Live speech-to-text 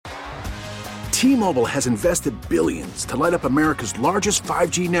T-Mobile has invested billions to light up America's largest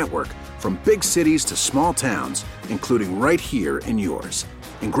 5G network, from big cities to small towns, including right here in yours.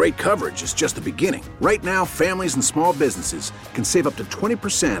 And great coverage is just the beginning. Right now, families and small businesses can save up to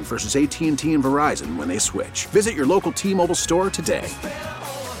 20% versus AT&T and Verizon when they switch. Visit your local T-Mobile store today.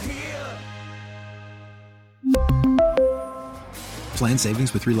 Plan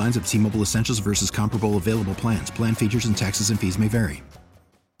savings with 3 lines of T-Mobile Essentials versus comparable available plans. Plan features and taxes and fees may vary.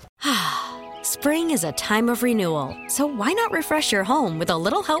 Spring is a time of renewal, so why not refresh your home with a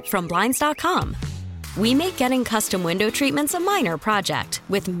little help from Blinds.com? We make getting custom window treatments a minor project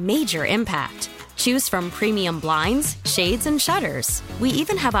with major impact. Choose from premium blinds, shades, and shutters. We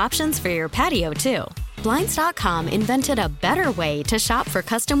even have options for your patio, too. Blinds.com invented a better way to shop for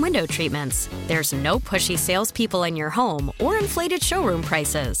custom window treatments. There's no pushy salespeople in your home or inflated showroom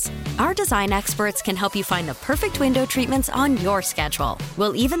prices. Our design experts can help you find the perfect window treatments on your schedule.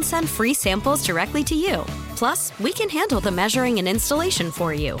 We'll even send free samples directly to you. Plus, we can handle the measuring and installation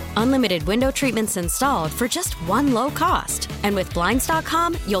for you. Unlimited window treatments installed for just one low cost. And with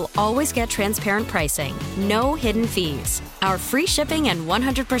Blinds.com, you'll always get transparent pricing. No hidden fees. Our free shipping and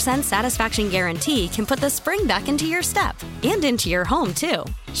 100% satisfaction guarantee can put the spring back into your step and into your home, too.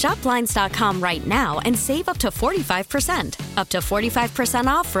 Shop Blinds.com right now and save up to 45%. Up to 45%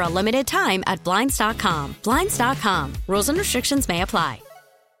 off for a limited time at Blinds.com. Blinds.com. Rules and restrictions may apply.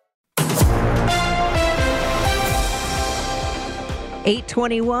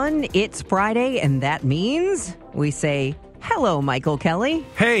 8:21, it's Friday, and that means we say hello, Michael Kelley.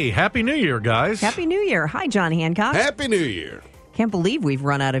 Hey, Happy New Year, guys. Happy New Year. Hi, John Hancock. Happy New Year. Can't believe we've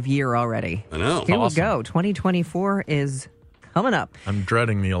run out of year already. I know. Here Awesome. we go. 2024 is coming up. I'm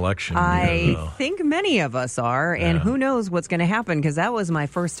dreading the election. I think many of us are, and who knows what's going to happen, because that was my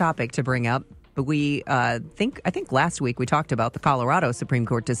first topic to bring up. But I think last week we talked about the Colorado Supreme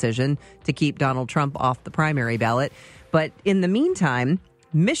Court decision to keep Donald Trump off the primary ballot. But in the meantime,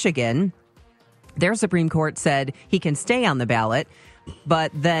 Michigan, their Supreme Court said he can stay on the ballot.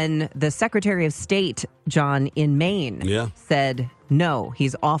 But then the Secretary of State, John, in Maine, said, no,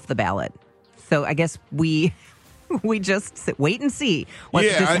 he's off the ballot. So I guess we just wait and see how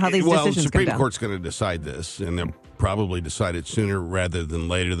these decisions come down. The Supreme Court's going to decide this, and they'll probably decide it sooner rather than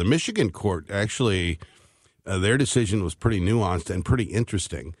later. The Michigan court, actually, their decision was pretty nuanced and pretty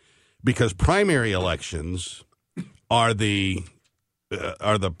interesting, because primary elections are the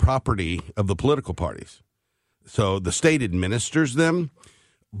property of the political parties. So the state administers them,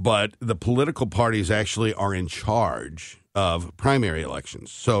 but the political parties actually are in charge of primary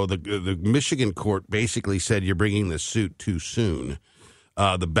elections. So the Michigan court basically said, you're bringing this suit too soon.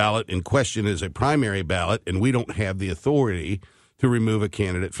 The ballot in question is a primary ballot, and we don't have the authority to remove a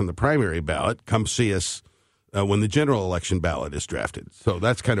candidate from the primary ballot. Come see us when the general election ballot is drafted. So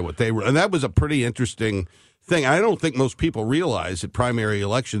that's kind of what they were. And that was a pretty interesting thing. I don't think most people realize that primary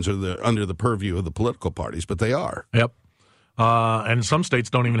elections are under the purview of the political parties, but they are. Yep. And some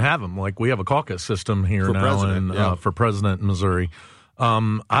states don't even have them. Like, we have a caucus system here for now for president in Missouri.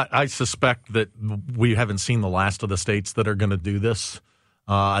 I suspect that we haven't seen the last of the states that are going to do this.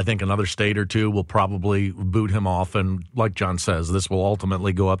 I think another state or two will probably boot him off. And like John says, this will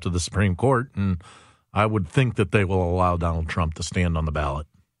ultimately go up to the Supreme Court. And I would think that they will allow Donald Trump to stand on the ballot.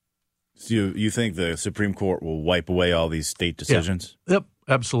 So you think the Supreme Court will wipe away all these state decisions? Yeah. Yep,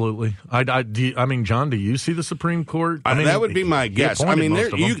 absolutely. I mean, John, do you see the Supreme Court? I mean, that would be my guess. I mean,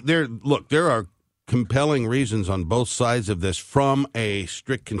 there are compelling reasons on both sides of this from a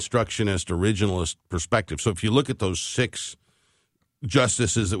strict constructionist, originalist perspective. So if you look at those 6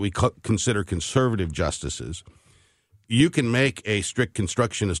 justices that we consider conservative justices, you can make a strict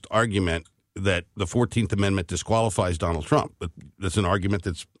constructionist argument that the 14th Amendment disqualifies Donald Trump. That's an argument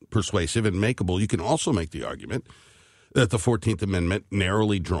that's persuasive and makeable. You can also make the argument that the 14th Amendment,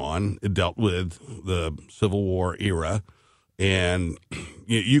 narrowly drawn, dealt with the Civil War era. And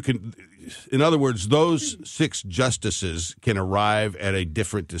you can, in other words, those 6 justices can arrive at a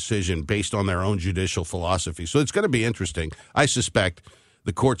different decision based on their own judicial philosophy. So it's going to be interesting. I suspect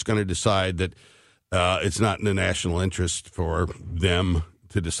the court's going to decide that it's not in the national interest for them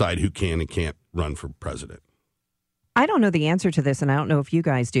to decide who can and can't run for president. I don't know the answer to this, and I don't know if you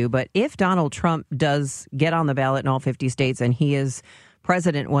guys do, but if Donald Trump does get on the ballot in all 50 states and he is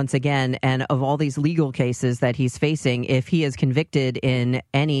president once again, and of all these legal cases that he's facing, if he is convicted in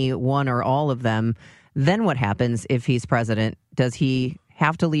any one or all of them, then what happens if he's president? Does he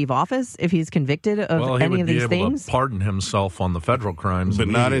have to leave office if he's convicted of any of these things? Well, he would be able to pardon himself on the federal crimes. But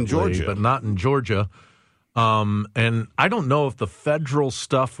not in Georgia. But not in Georgia. And I don't know if the federal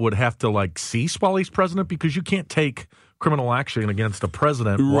stuff would have to cease while he's president, because you can't take criminal action against a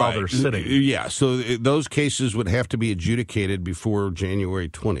president while they're sitting. Yeah, so those cases would have to be adjudicated before January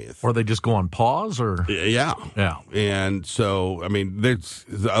 20th. Or they just go on pause? Or Yeah. And so, I mean,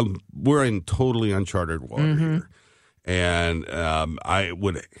 we're in totally uncharted water here. And I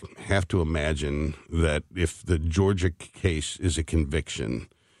would have to imagine that if the Georgia case is a conviction,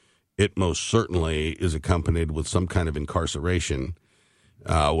 it most certainly is accompanied with some kind of incarceration.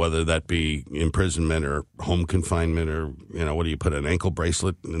 Whether that be imprisonment or home confinement or, what do you put, an ankle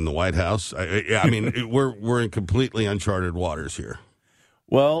bracelet in the White House? I mean, we're in completely uncharted waters here.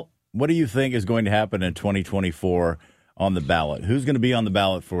 Well, what do you think is going to happen in 2024 on the ballot? Who's going to be on the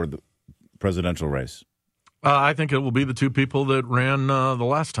ballot for the presidential race? I think it will be the two people that ran the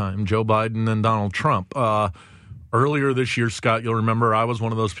last time, Joe Biden and Donald Trump. Earlier this year, Scott, you'll remember I was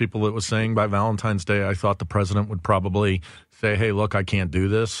one of those people that was saying by Valentine's Day I thought the president would probably say, hey, look, I can't do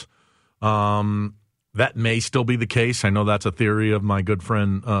this. That may still be the case. I know that's a theory of my good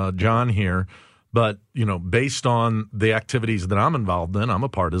friend John here. But, based on the activities that I'm involved in, I'm a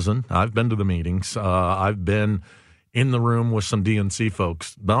partisan. I've been to the meetings. I've been in the room with some DNC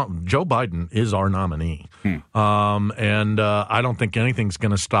folks. Joe Biden is our nominee. And I don't think anything's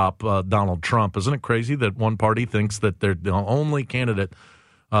going to stop Donald Trump. Isn't it crazy that one party thinks that they're the only candidate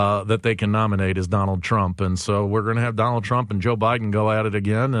that they can nominate is Donald Trump? And so we're going to have Donald Trump and Joe Biden go at it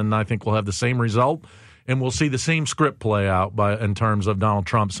again, and I think we'll have the same result. And we'll see the same script play out in terms of Donald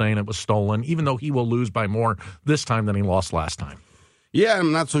Trump saying it was stolen, even though he will lose by more this time than he lost last time. Yeah,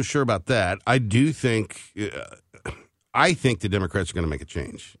 I'm not so sure about that. I do think I think the Democrats are going to make a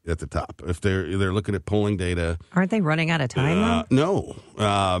change at the top. If they're looking at polling data, aren't they running out of time? No,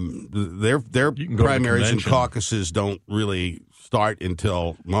 their primaries and caucuses don't really start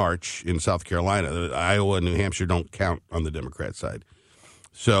until March in South Carolina. Iowa and New Hampshire don't count on the Democrat side,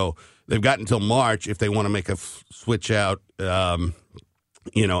 so they've got until March if they want to make a switch out, and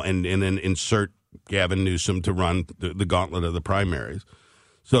then insert Gavin Newsom to run the gauntlet of the primaries.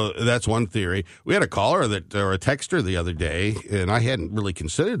 So that's one theory. We had a caller or a texter the other day, and I hadn't really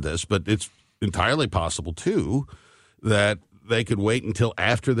considered this, but it's entirely possible, too, that they could wait until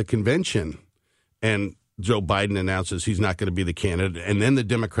after the convention and Joe Biden announces he's not going to be the candidate, and then the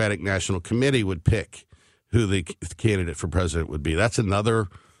Democratic National Committee would pick who the candidate for president would be. That's another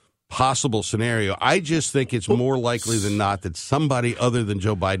possible scenario. I just think it's more likely than not that somebody other than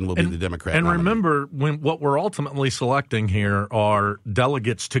Joe Biden will be the Democrat nominee. Remember, what we're ultimately selecting here are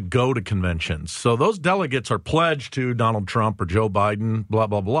delegates to go to conventions. So those delegates are pledged to Donald Trump or Joe Biden, blah,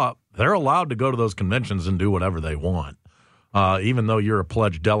 blah, blah. They're allowed to go to those conventions and do whatever they want. Even though you're a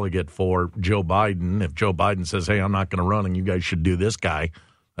pledged delegate for Joe Biden, if Joe Biden says, hey, I'm not going to run and you guys should do this guy,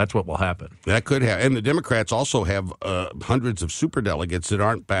 that's what will happen. That could happen. And the Democrats also have hundreds of superdelegates that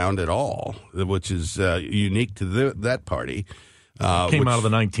aren't bound at all, which is unique to that party. Came out of the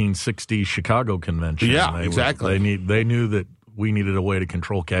 1960 Chicago Convention. Yeah, exactly. They knew that we needed a way to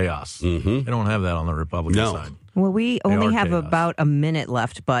control chaos. They don't have that on the Republican side. Well, we only have about a minute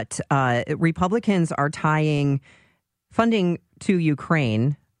left, but Republicans are tying funding to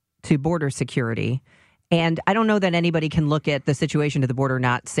Ukraine to border security. And I don't know that anybody can look at the situation at the border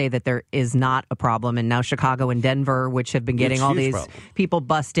not say that there is not a problem. And now Chicago and Denver, which have been getting all these people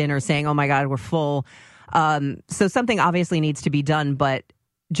bust in, are saying, oh, my God, we're full. So something obviously needs to be done. But,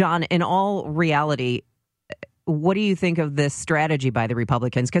 John, in all reality, what do you think of this strategy by the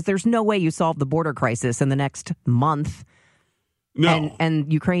Republicans? Because there's no way you solve the border crisis in the next month. No.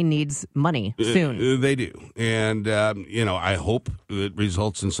 And Ukraine needs money soon. They do. And, I hope it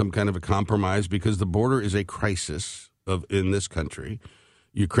results in some kind of a compromise because the border is a crisis in this country.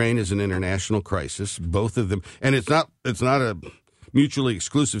 Ukraine is an international crisis, both of them. And it's not a mutually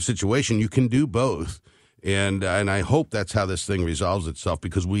exclusive situation. You can do both. And I hope that's how this thing resolves itself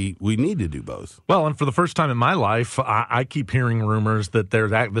because we need to do both. Well, and for the first time in my life, I keep hearing rumors that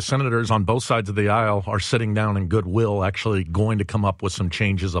the senators on both sides of the aisle are sitting down in goodwill actually going to come up with some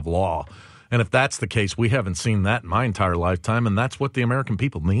changes of law. And if that's the case, we haven't seen that in my entire lifetime, and that's what the American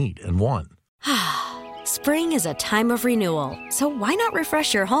people need and want. Spring is a time of renewal, so why not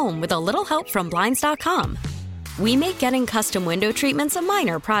refresh your home with a little help from Blinds.com? We make getting custom window treatments a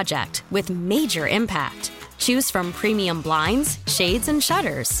minor project with major impact. Choose from premium blinds, shades, and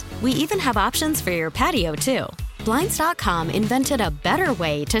shutters. We even have options for your patio, too. Blinds.com invented a better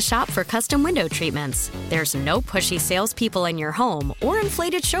way to shop for custom window treatments. There's no pushy salespeople in your home or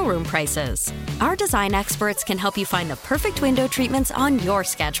inflated showroom prices. Our design experts can help you find the perfect window treatments on your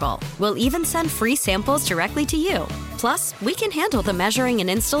schedule. We'll even send free samples directly to you. Plus, we can handle the measuring and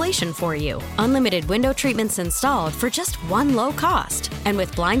installation for you. Unlimited window treatments installed for just one low cost. And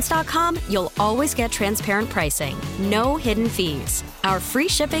with Blinds.com, you'll always get transparent pricing. No hidden fees. Our free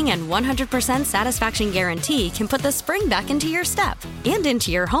shipping and 100% satisfaction guarantee can put the spring back into your step and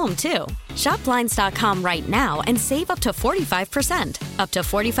into your home, too. Shop Blinds.com right now and save up to 45%. Up to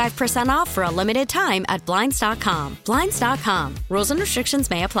 45% off for a limited time at Blinds.com. Blinds.com. Rules and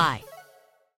restrictions may apply.